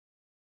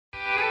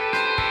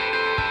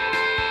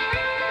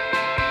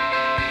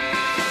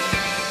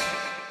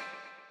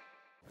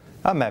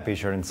I'm Matt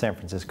Bishard in San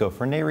Francisco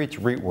for NAREIT's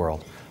REIT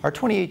World, our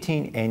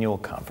 2018 annual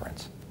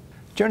conference.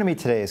 Joining me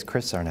today is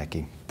Chris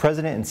Czarnecki,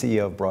 President and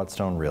CEO of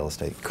Broadstone Real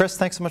Estate. Chris,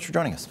 thanks so much for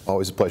joining us.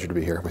 Always a pleasure to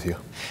be here with you.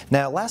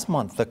 Now, last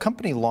month, the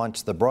company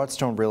launched the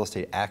Broadstone Real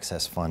Estate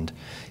Access Fund.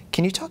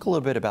 Can you talk a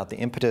little bit about the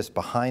impetus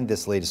behind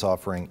this latest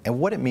offering and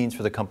what it means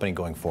for the company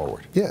going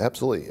forward? Yeah,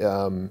 absolutely.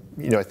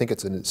 I think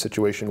it's a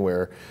situation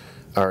where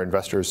our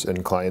investors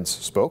and clients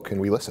spoke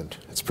and we listened.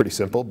 It's pretty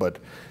simple, but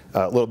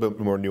a little bit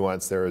more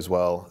nuance there as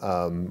well.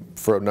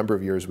 For a number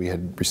of years, we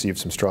had received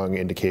some strong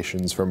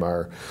indications from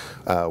our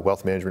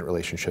wealth management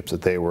relationships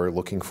that they were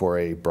looking for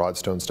a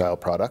Broadstone-style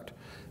product,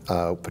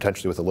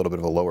 potentially with a little bit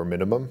of a lower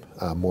minimum,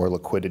 more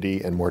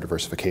liquidity and more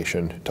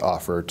diversification to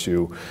offer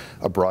to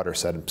a broader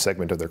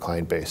segment of their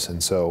client base.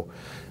 And so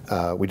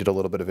we did a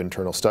little bit of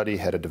internal study,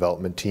 had a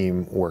development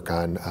team work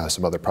on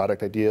some other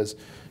product ideas,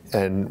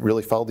 and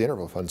really followed the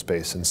interval fund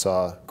space and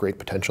saw great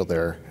potential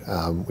there.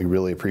 We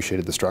really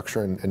appreciated the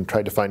structure and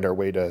tried to find our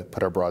way to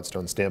put our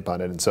Broadstone stamp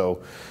on it. And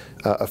so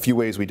a few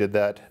ways we did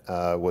that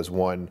was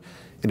one,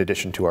 in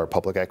addition to our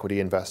public equity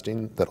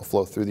investing that'll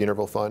flow through the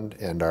interval fund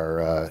and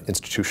our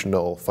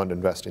institutional fund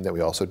investing that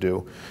we also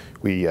do,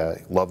 we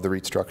love the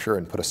REIT structure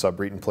and put a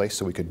sub-REIT in place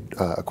so we could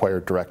acquire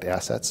direct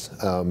assets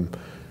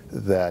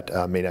that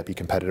may not be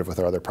competitive with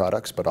our other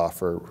products, but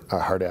offer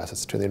hard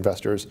assets to the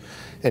investors.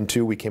 And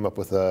two, we came up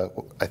with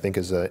I think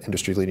is an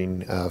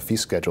industry-leading fee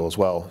schedule as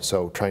well.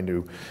 So trying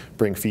to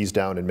bring fees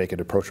down and make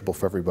it approachable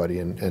for everybody,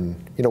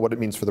 and you know what it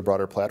means for the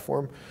broader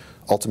platform.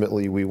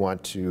 Ultimately, we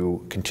want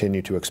to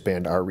continue to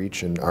expand our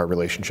reach and our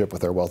relationship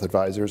with our wealth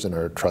advisors and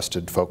our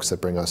trusted folks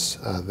that bring us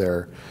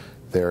their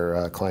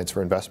clients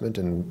for investment.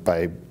 And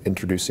by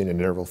introducing an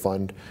interval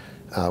fund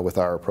with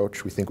our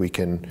approach, we think we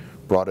can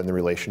broaden the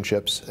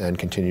relationships and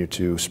continue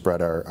to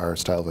spread our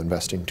style of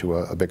investing to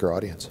a bigger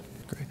audience.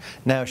 Great.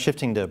 Now,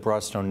 shifting to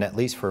Broadstone Net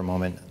Lease for a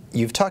moment,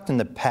 you've talked in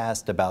the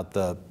past about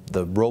the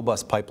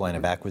robust pipeline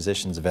of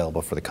acquisitions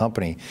available for the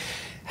company.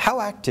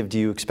 How active do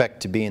you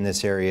expect to be in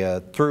this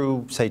area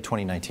through, say,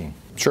 2019?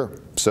 Sure.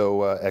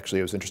 So actually,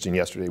 it was interesting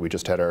yesterday. We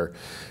just had our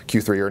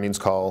Q3 earnings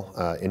call,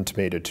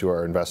 intimated to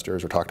our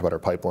investors, or talked about our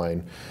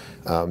pipeline,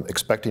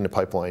 expecting the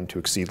pipeline to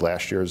exceed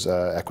last year's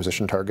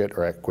acquisition target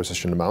or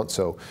acquisition amount.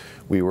 So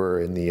we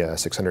were in the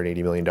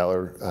 $680 million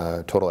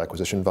total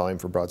acquisition volume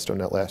for Broadstone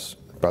Net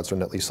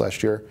Lease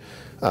last year.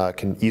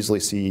 Can easily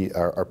see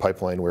our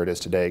pipeline where it is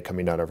today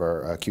coming out of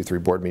our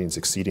Q3 board meetings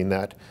exceeding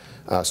that.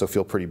 So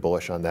feel pretty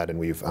bullish on that, and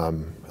we've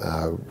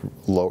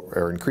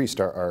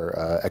increased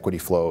our equity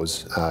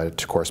flows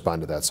to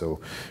correspond to that. So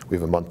we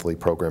have a monthly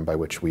program by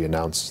which we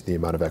announce the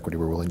amount of equity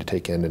we're willing to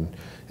take in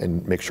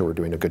and make sure we're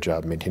doing a good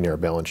job maintaining our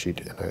balance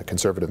sheet in a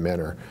conservative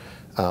manner.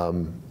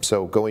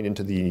 So going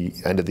into the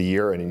end of the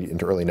year and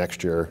into early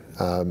next year,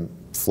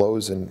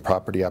 flows and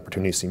property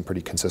opportunities seem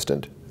pretty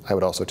consistent. I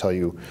would also tell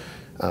you,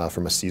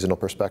 from a seasonal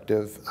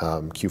perspective,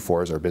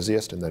 Q4 is our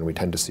busiest, and then we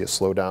tend to see a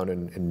slowdown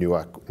in new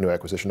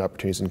acquisition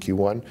opportunities in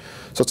Q1.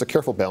 So it's a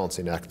careful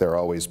balancing act there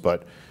always,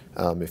 but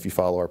if you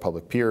follow our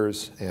public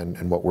peers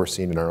and what we're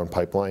seeing in our own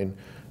pipeline,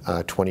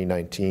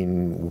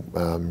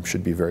 2019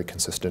 should be very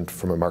consistent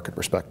from a market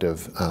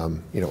perspective,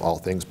 all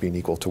things being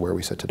equal to where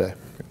we sit today.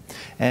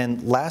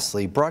 And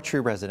lastly, Broadtree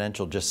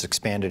Residential just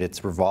expanded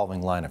its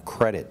revolving line of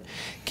credit.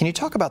 Can you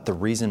talk about the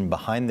reason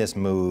behind this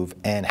move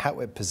and how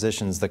it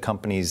positions the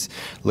company's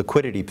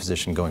liquidity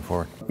position going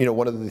forward?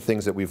 One of the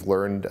things that we've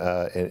learned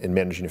in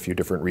managing a few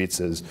different REITs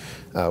is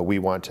we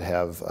want to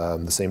have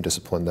the same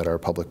discipline that our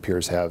public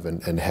peers have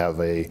and have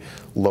a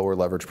lower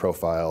leverage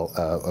profile,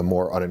 a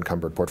more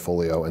unencumbered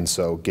portfolio. And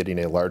so getting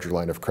a larger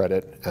line of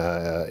credit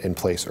in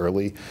place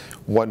early,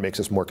 one, makes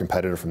us more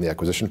competitive from the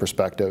acquisition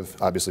perspective,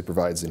 obviously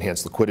provides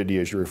enhanced liquidity,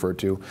 as you referred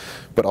to,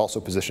 but also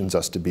positions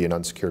us to be an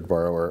unsecured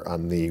borrower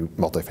on the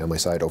multifamily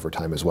side over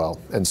time as well.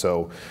 And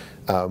so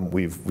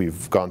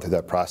we've gone through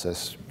that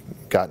process,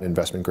 gotten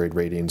investment grade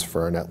ratings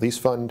for our net lease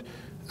fund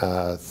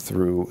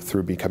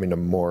through becoming a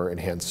more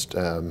enhanced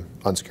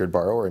unsecured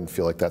borrower, and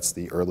feel like that's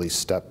the early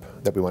step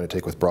that we want to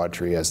take with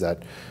Broadtree as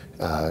that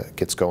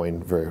gets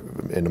going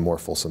in a more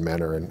fulsome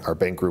manner. And our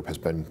bank group has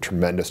been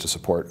tremendous to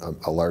support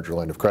a larger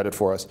line of credit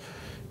for us.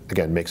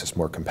 Again, makes us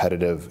more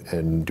competitive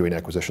in doing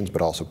acquisitions, but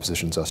also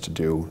positions us to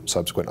do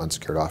subsequent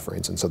unsecured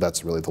offerings. And so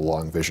that's really the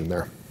long vision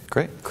there.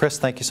 Great. Chris,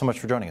 thank you so much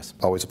for joining us.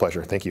 Always a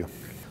pleasure. Thank you.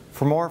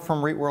 For more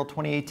from REIT World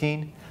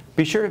 2018,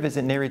 be sure to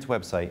visit NAREIT's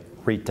website,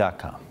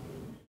 REIT.com.